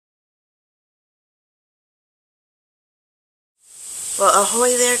Well,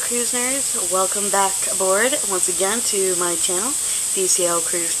 ahoy there, cruise nerds. Welcome back aboard once again to my channel, DCL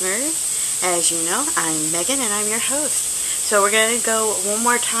Cruise Nerd. As you know, I'm Megan and I'm your host. So we're going to go one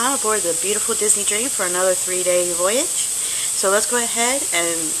more time aboard the beautiful Disney Dream for another 3-day voyage. So let's go ahead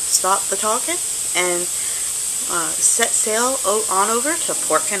and stop the talking and set sail on over to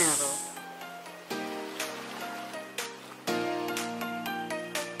Port Canaveral.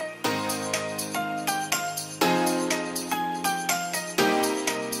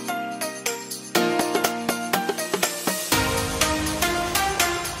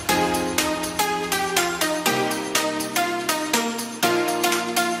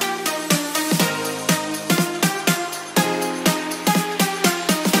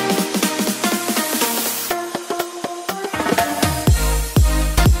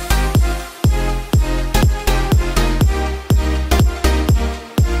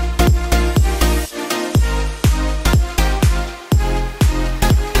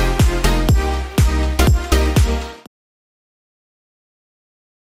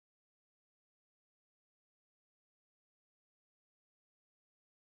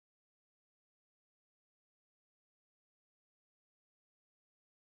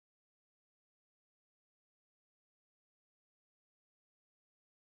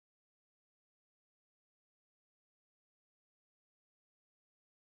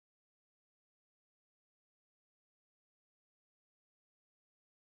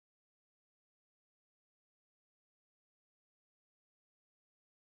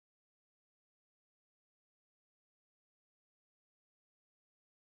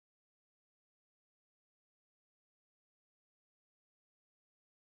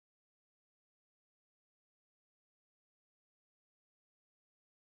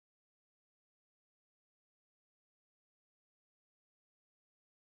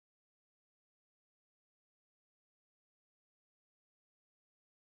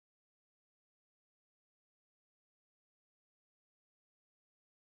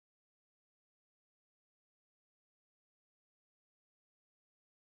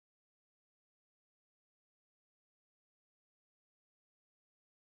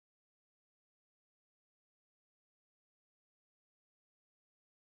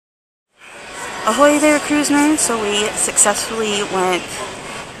 Ahoy there, cruise nerds. So we successfully went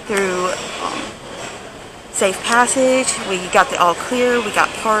through safe passage. We got the all clear, we got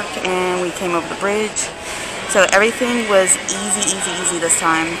parked, and we came over the bridge. So everything was easy this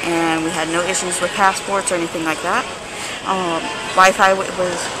time, and we had no issues with passports or anything like that. Wi-Fi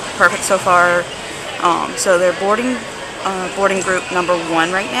was perfect so far. So they're boarding group number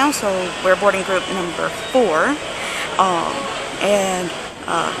 1 right now, so we're boarding group number 4. And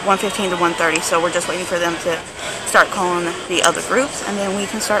 1:15 to 1:30, so we're just waiting for them to start calling the other groups, and then we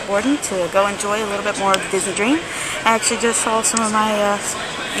can start boarding to go enjoy a little bit more of the Disney Dream. I actually just saw some of my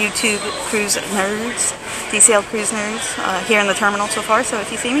YouTube cruise nerds, DCL cruise nerds, here in the terminal so far, so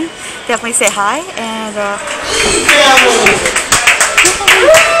if you see me, definitely say hi, and hi.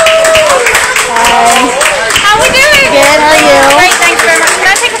 How we doing? Good, how are you? Great, thanks very much. Can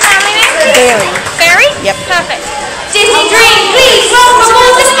I take a family name? Barry. Barry? Yep. Perfect. Disney Dream, please welcome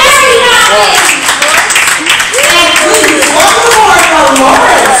all the Barry family! And please welcome aboard the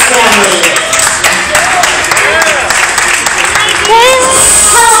Lawrence family!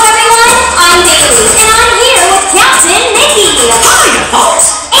 Hello everyone, I'm Bailey, and I'm here with Captain Mickey! Hi,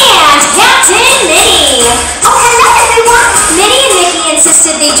 folks! And Captain Minnie! Oh, hello everyone! Minnie and Mickey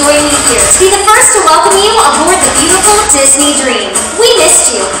insisted they join me here to be the first to welcome you aboard the beautiful Disney Dream. We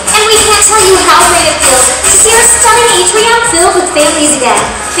missed you, and we can't tell you how great it feels to see our stunning atrium filled with families again.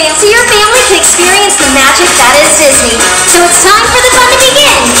 So your family can experience the magic that is Disney. So it's time for the fun to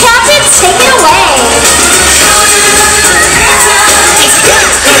begin. Captain, take it away!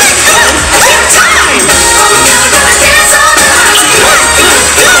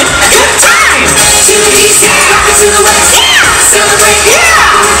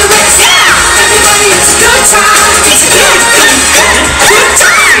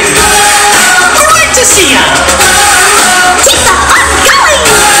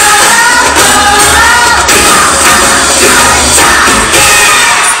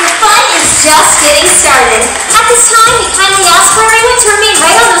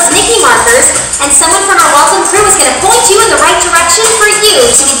 And someone from our welcome crew is going to point you in the right direction for you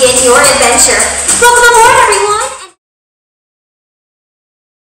to begin your adventure. Welcome aboard, everyone!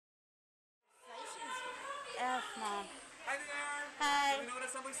 F, Mom. Hi there! Hi. Do we know what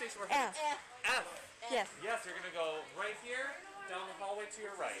assembly station we're F. headed? F. Yes. Yes, you're going to go right here, down the hallway to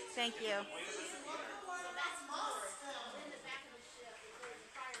your right. Thank you.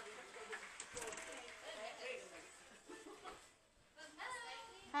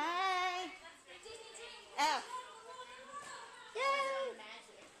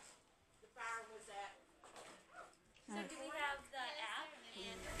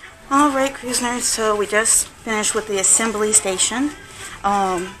 Alright, cruise nerds, so we just finished with the assembly station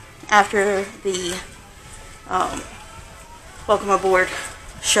after the welcome aboard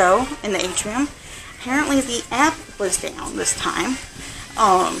show in the atrium. Apparently the app was down this time,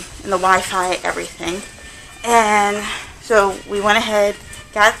 and the Wi-Fi, everything. And so we went ahead,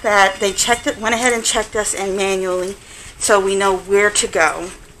 got that. They checked it, went ahead and checked us in manually, so we know where to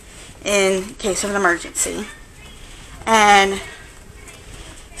go in case of an emergency. And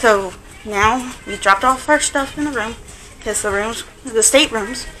so now we dropped off our stuff in the room because the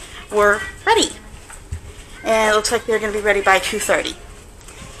staterooms were ready. And it looks like they're going to be ready by 2:30.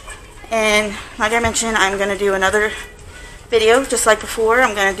 And like I mentioned, I'm going to do another video just like before.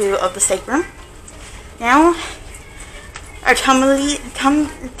 I'm going to do of the stateroom. Now, our rumbly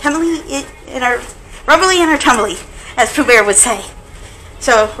in our tumbly, as Pooh Bear would say.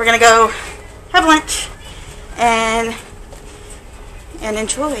 So we're going to go have lunch and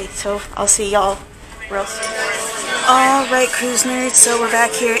enjoy. So I'll see y'all real soon. Alright, cruise nerds, so we're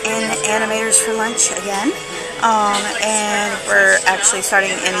back here in Animators for lunch again. And we're actually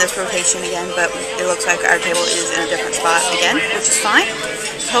starting in this rotation again, but it looks like our table is in a different spot again, which is fine.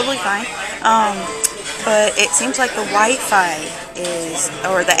 Totally fine. But it seems like the Wi-Fi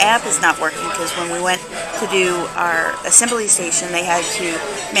or the app is not working, because when we went to do our assembly station, they had to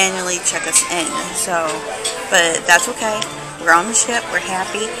manually check us in. So, but that's okay. We're on the ship, we're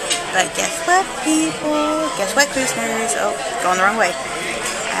happy. But guess what, people? Guess what, cruise nerds? Oh, going the wrong way.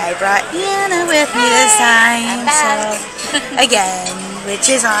 I brought Anna with me this time, so again, which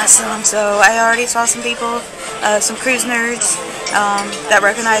is awesome. So I already saw some people, some cruise nerds that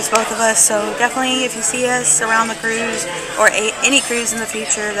recognize both of us. So definitely, if you see us around the cruise or any cruise in the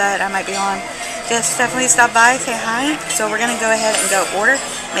future that I might be on, just definitely stop by, say hi. So we're gonna go ahead and go order.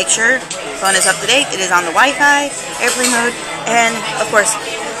 Make sure phone is up to date. It is on the Wi-Fi, airplane mode, and of course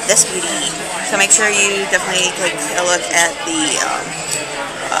this beauty. So make sure you definitely take a look at the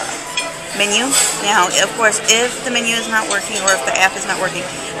menu. Now, of course, if the menu is not working or if the app is not working,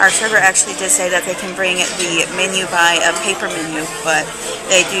 our server actually did say that they can bring the menu by a paper menu, but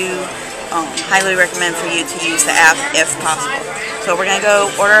they do highly recommend for you to use the app if possible. So we're going to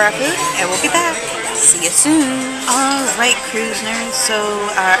go order our food and we'll be back. See you soon. Alright, cruise nerds, so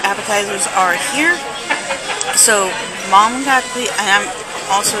our appetizers are here. So Mom got the, and I'm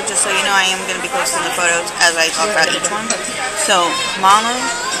also, just so you know, I am going to be posting the photos as I talk about each one. So Mama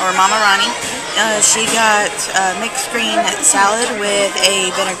Ronnie, she got mixed green salad with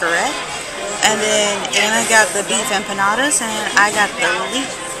a vinaigrette. And then Anna got the beef empanadas, and I got the leek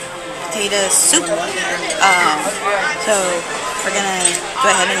potato soup. So we're going to go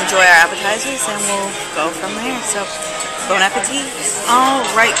ahead and enjoy our appetizers, and we'll go from there. So bon appetit.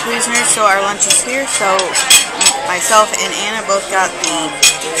 Alright, cruise nerds, so our lunch is here. So myself and Anna both got the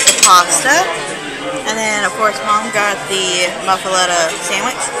pasta, and then of course Mom got the muffaletta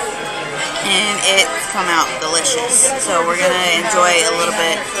sandwich, and it come out delicious. So we're gonna enjoy a little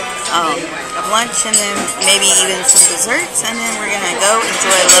bit of lunch, and then maybe even some desserts, and then we're gonna go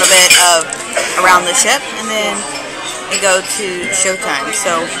enjoy a little bit of around the ship, and then we go to showtime.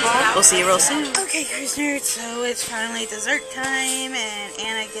 So we'll see you real soon. Okay, cruise nerds, so it's finally dessert time, and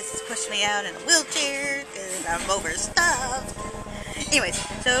Anna gets to push me out in a wheelchair because I'm overstuffed. Anyways,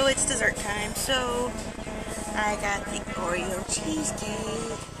 so it's dessert time. So I got the Oreo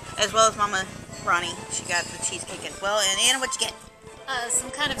cheesecake, as well as Mama Ronnie. She got the cheesecake as well. And Anna, what'd you get?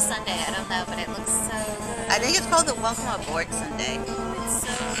 Some kind of sundae, I don't know, but it looks so good. I think it's called the Welcome Aboard Sundae. It's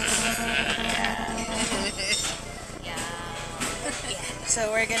so good. Yeah. So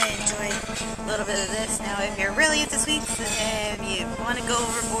we're gonna enjoy a little bit of this. Now, if you're really into sweets and you want to go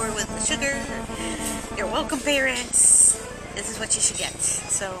overboard with the sugar, you're welcome, parents. This is what you should get.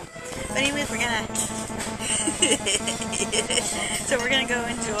 So, but anyways, we're gonna so we're gonna go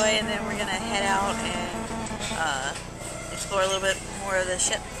enjoy, and then we're gonna head out and explore a little bit more of the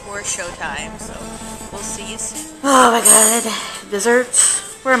ship for showtime. So we'll see you soon. Oh my god, desserts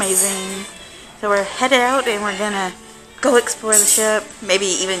were amazing. So we're headed out, and we're gonna go explore the ship. Maybe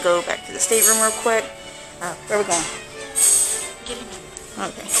even go back to the stateroom real quick. Where are we going? Getting in.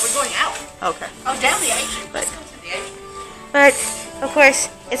 Okay. Are we going out? Okay. Oh, down the atrium. But, Let's go to the atrium. but of course,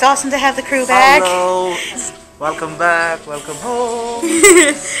 it's awesome to have the crew back. Hello. Welcome back. Welcome home.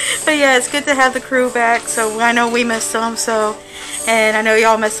 But yeah, it's good to have the crew back. So I know we missed them. So, and I know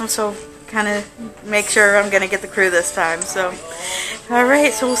y'all missed them. So kind of make sure I'm gonna get the crew this time. So, all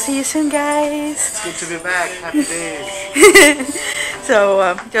right. So we'll see you soon, guys. It's good to be back. Happy days.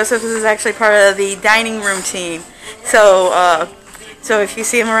 So Joseph is actually part of the dining room team. So so if you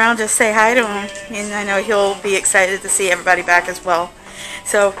see him around, just say hi to him, and I know he'll be excited to see everybody back as well.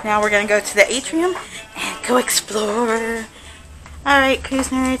 So now we're gonna go to the atrium and go explore. Alright, cruise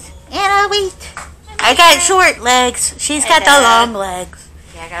nerds. Anna, wait. I got short legs. She's got the long legs.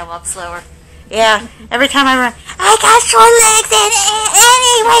 Yeah, I gotta walk slower. Yeah, every time I run, I got short legs and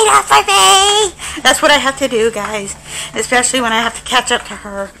Annie, wait up for me. That's what I have to do, guys. Especially when I have to catch up to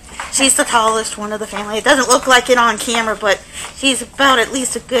her. She's the tallest one of the family. It doesn't look like it on camera, but she's about at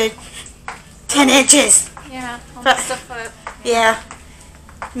least a good 10 inches. Yeah, almost a foot. Yeah.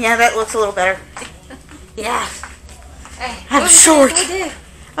 Yeah, that looks a little better. Yeah. Hey, I'm short.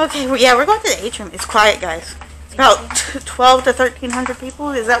 Okay, well, yeah, we're going to the atrium. It's quiet, guys. It's about 12 to 1,300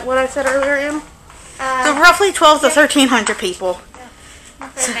 people. Is that what I said earlier, Anna? So roughly 12 to 1,300 people.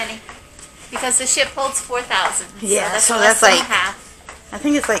 Not very many. Because the ship holds 4,000. Yeah, so less that's than like half. I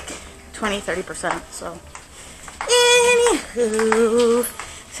think it's like 20-30%. So, anywho,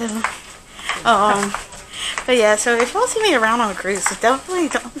 but yeah. So if y'all see me around on a cruise, don't be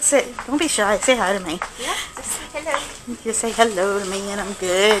shy. Say hi to me. Yeah, just say hello. Just say hello to me, and I'm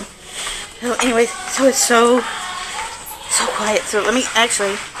good. So, anyways, so it's so quiet. So let me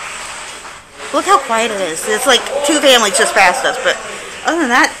actually look how quiet it is. It's like 2 families just passed us, but other than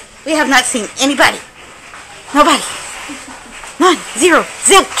that, we have not seen anybody. Nobody. None. Zero.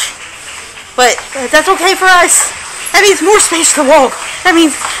 Zilch. But that's okay for us. That means more space to walk. That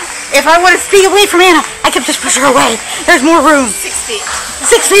means if I want to be away from Anna, I can just push her away. There's more room. 6 feet.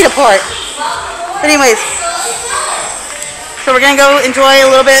 6 feet apart. But anyways, so we're going to go enjoy a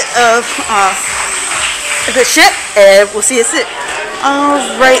little bit of the ship, and we'll see you soon.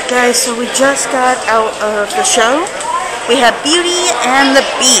 Alright, guys, so we just got out of the show. We have Beauty and the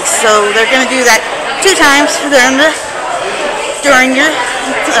Beast. So they're going to do that 2 times during your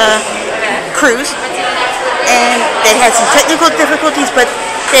cruise, and they had some technical difficulties, but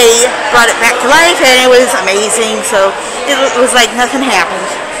they brought it back to life, and it was amazing. So it was like nothing happened.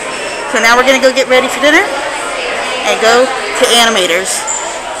 So now we're gonna go get ready for dinner and go to Animators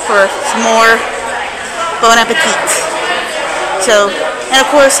for some more Bon Appetit. So, and of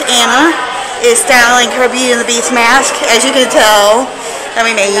course Anna is styling her Beauty and the Beast mask, as you can tell that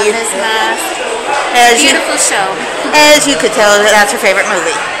we made. This mask. Beautiful show. As you could tell, that's her favorite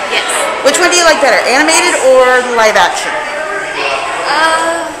movie. Yes. Which one do you like better, animated or live action?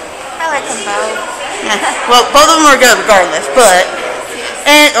 I like them both. Yeah. Well, both of them are good regardless, but...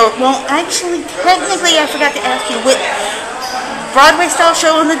 well, actually, technically, I forgot to ask you, what Broadway style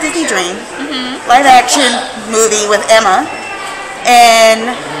show on the Disneydream, live action movie with Emma,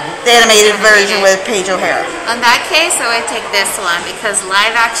 and the animated version with Paige O'Hara. In that case, I would take this one because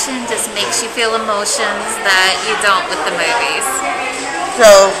live action just makes you feel emotions that you don't with the movies.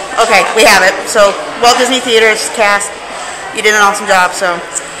 So, okay, we have it. So, Walt Disney Theaters cast, you did an awesome job, so,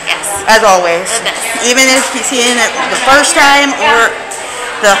 yes, as always. The best. Even if you see it the first time or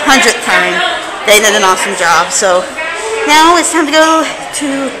the 100th time, they did an awesome job. So, now it's time to go to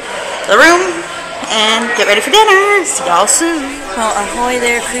the room and get ready for dinner. See y'all soon. Well, ahoy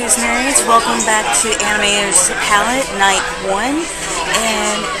there, cruise nerds. Welcome back to Animators Palate, night 1.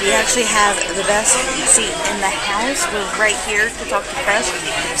 And we actually have the best seat in the house. We're right here to talk to Fresh.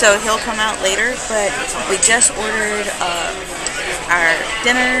 So he'll come out later. But we just ordered our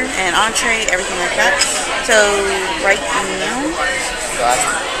dinner and entree, everything like that. So right now,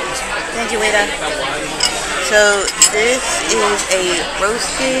 thank you, Wada. So this is a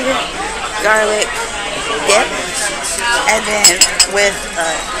roasted garlic dip, and then with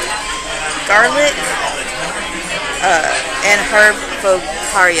garlic and herb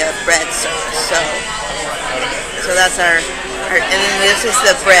focaccia bread sauce. So that's our and then this is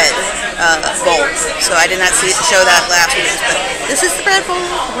the bread bowl. So I did not show that last week, but this is the bread bowl.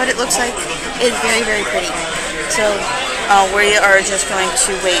 What it looks like is very, very pretty. So we are just going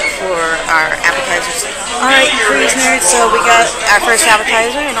to wait for our appetizers. Alright, cruise nerds, so we got our first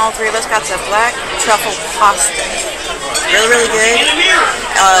appetizer, and all 3 of us got the black truffle pasta. Really, really good.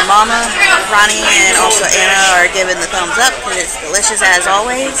 Mama, Ronnie, and also Anna are giving the thumbs up because it's delicious as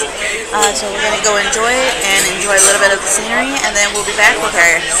always. So we're going to go enjoy it and enjoy a little bit of the scenery, and then we'll be back with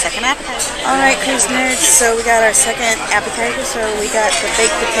our second appetizer. Alright, cruise nerds, so we got our second appetizer. So we got the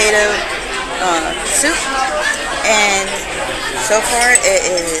baked potato soup, and so far it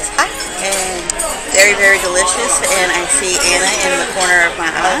is hot and very, very delicious. And I see Anna in the corner of my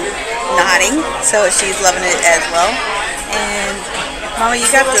eye nodding, so she's loving it as well. And Mama, you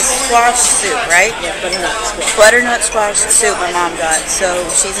got the squash soup, right? Yeah, butternut squash soup my mom got, so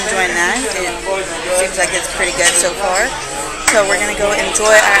she's enjoying that. It seems like it's pretty good so far. So we're gonna go enjoy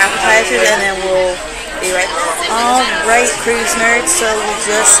our appetizers, and then we'll Be right back. Alright, cruise nerds, so we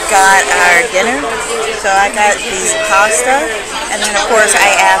just got our dinner. So I got the pasta, and then of course I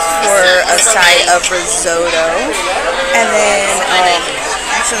asked for a side of risotto. And then,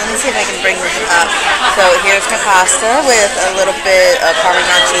 actually let me see if I can bring this up. So here's my pasta with a little bit of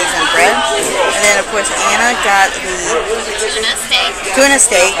Parmesan cheese and bread. And then of course Anna got the tuna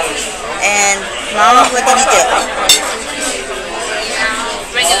steak. And Mama, what did you get?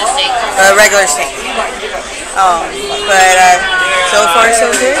 Regular steak. But so far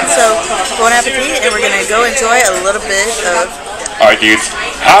so good. So bon appetit, and we're gonna go enjoy a little bit of. Alright, dudes.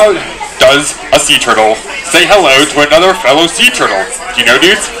 How does a sea turtle say hello to another fellow sea turtle? Do you know,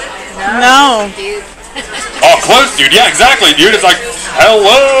 dudes? No. Oh, close, dude. Yeah, exactly, dude. It's like,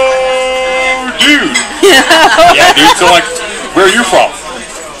 hello, dude. Yeah, dude. So, like, where are you from?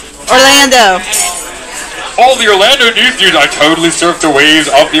 Orlando. All the Orlando dudes, dude. I totally surf the waves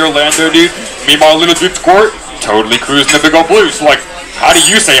of the Orlando dude. Me and my little dude Squirt, totally cruising the big old blue. So, like, how do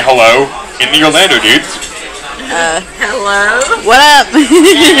you say hello in the Orlando dudes? Hello. What up?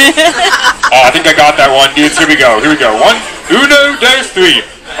 Oh, I think I got that one, dudes. Here we go. Here we go. 1, 2, 3.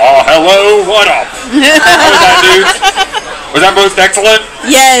 Oh, hello. What up? How was that, dudes? Was that most excellent?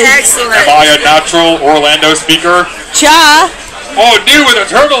 Yes. Excellent. Am I a natural Orlando speaker? Cha. Oh, dude, with a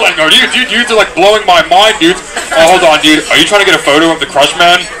turtleneck. Dudes are like blowing my mind, dudes. Oh, hold on, dude. Are you trying to get a photo of the Crush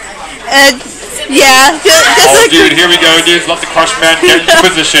Man? Yeah. Oh, dude, here we go, dudes. Let the Crush Man get into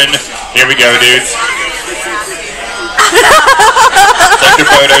position. Here we go, dudes. Take the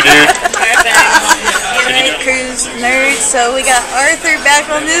photo, dude. Alright, cruise nerds. So we got Arthur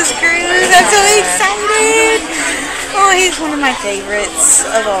back on this cruise. I'm so excited. Oh, he's one of my favorites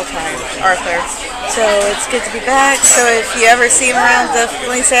of all time, Arthur. So it's good to be back. So if you ever see him around,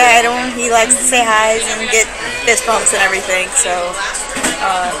 definitely say hi to him. He likes to say hi's and get fist bumps and everything. So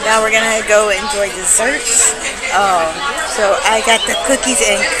now we're gonna go enjoy desserts. So I got the cookies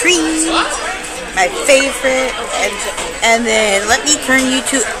and cream, my favorite, and then let me turn you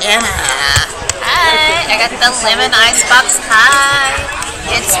to Anna. Hi, I got the lemon icebox pie.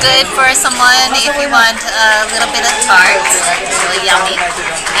 It's good for someone if you want a little bit of tart. It's really yummy.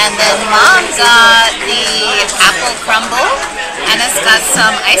 And then Mom got the apple crumble, and it's got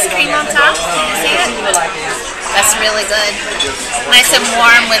some ice cream on top. Can you see it? That's really good. Nice and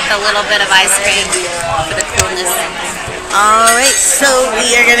warm with a little bit of ice cream for the coolness. Alright, so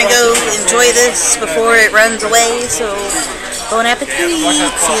we are gonna go enjoy this before it runs away. So bon appetit. See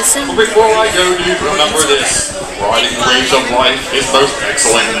you soon. Well, before I go, dude, remember this. Riding the waves of life is most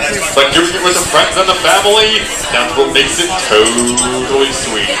excellent. But doing it with the friends and the family, that's what makes it totally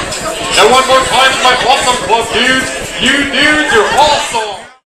sweet. And one more time to my awesome club, dudes. You dudes are awesome!